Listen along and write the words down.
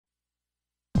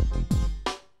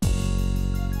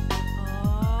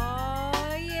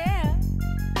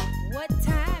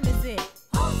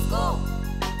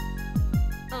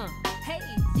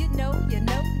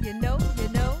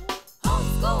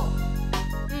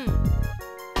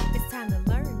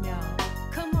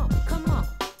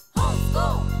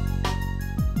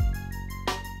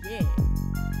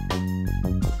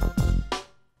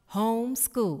home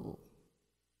school.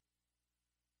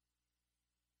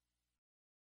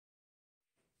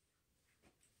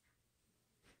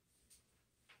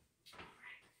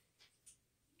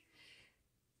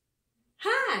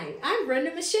 Hi, I'm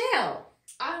Brenda Michelle.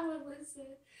 I'm Melissa.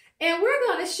 And we're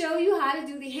going to show you how to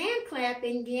do the hand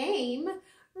clapping game,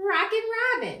 Rockin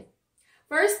Robin.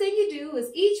 First thing you do is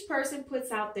each person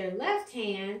puts out their left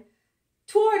hand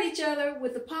toward each other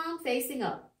with the palm facing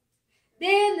up.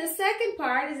 Then the second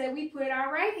part is that we put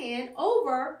our right hand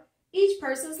over each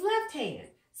person's left hand.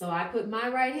 So I put my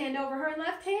right hand over her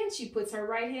left hand. She puts her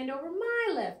right hand over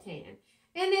my left hand.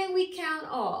 And then we count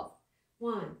off.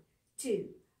 1, 2,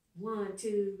 1,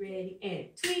 2, ready, and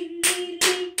tweedledee,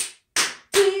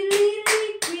 tweedledee,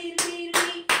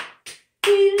 tweedledee,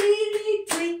 tweedledee,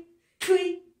 tweet,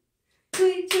 tweet,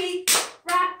 tweet, tweet,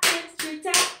 rockin' street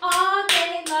top all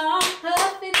day long,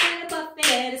 huffin' and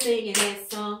puffin' and singing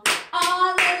that song.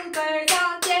 All little birds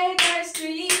on Jaybird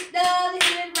Street, love to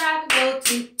hear Robin go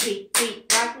tweet, tweet,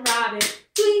 tweet, Rockin' Robin,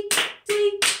 tweet,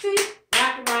 tweet, tweet,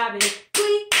 Rockin' Robin,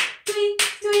 tweet, tweet,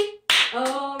 tweet.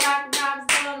 Oh, Rockin' Robin's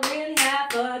gonna really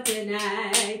have fun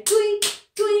tonight. Tweet,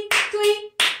 tweet,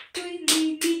 tweet,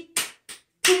 tweedledee,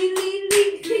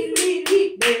 tweedledee,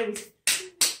 tweedledee, there we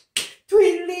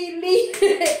tweedledee,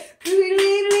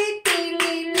 tweedledee,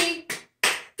 tweedledee,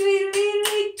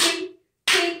 tweedledee, tweet,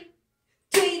 tweet,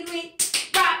 tweedledee,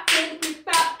 rockin'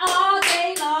 about all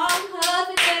day long,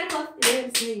 huffin' and puffin'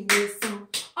 and singing this song.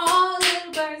 All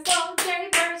little birds on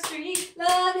Jaybird Street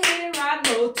love to hear Robin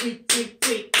go tweet, tweet,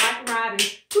 tweet, Rockin' Robin,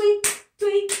 tweet,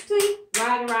 tweet, tweet,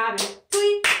 Rockin' Robin,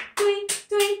 tweet, tweet,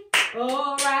 tweet.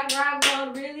 Oh, Rockin' Robin's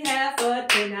gonna really have fun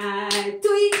tonight.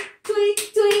 Tweet,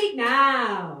 tweet, tweet.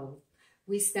 Now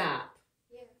we stop.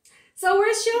 Yeah. So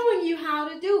we're showing you how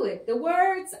to do it. The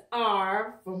words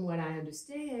are, from what I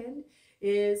understand,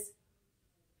 is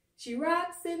she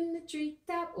rocks in the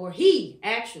treetop, or he,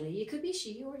 actually, it could be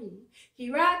she or he. He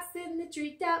rocks in the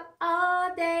treetop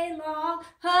all day long,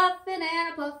 huffing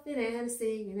and a puffing and a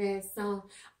singing that song.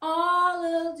 All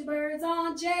little birds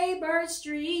on Jaybird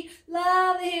Street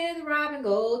love to hear the robin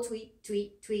go tweet,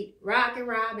 tweet, tweet, Rockin'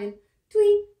 Robin,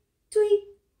 tweet, tweet,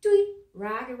 tweet,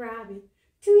 Rockin' Robin,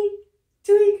 tweet,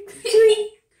 tweet, tweet.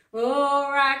 Oh,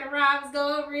 Rockin' Robin's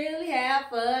gonna really have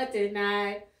fun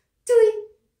tonight. Tweet,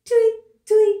 tweet,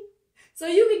 tweet. So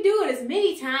you can do it as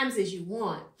many times as you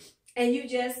want. And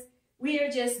we are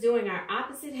just doing our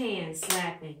opposite hand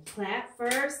slapping. Clap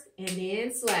first and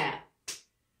then slap.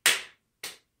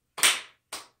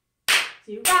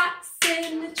 She rocks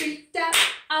in the treetop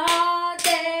all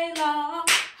day long,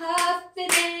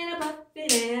 huffing and a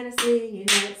puffing and a singing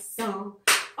that song.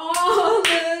 All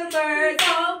little birds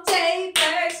on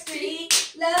Jaybird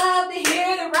Street love to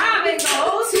hear the robin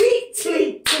go tweet,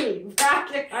 tweet, tweet,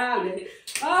 Rockin' Robin.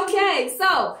 Okay,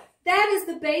 so that is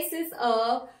the basis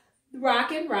of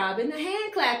Rockin' Robin, the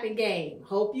hand clapping game.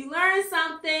 Hope you learned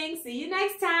something. See you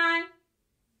next time.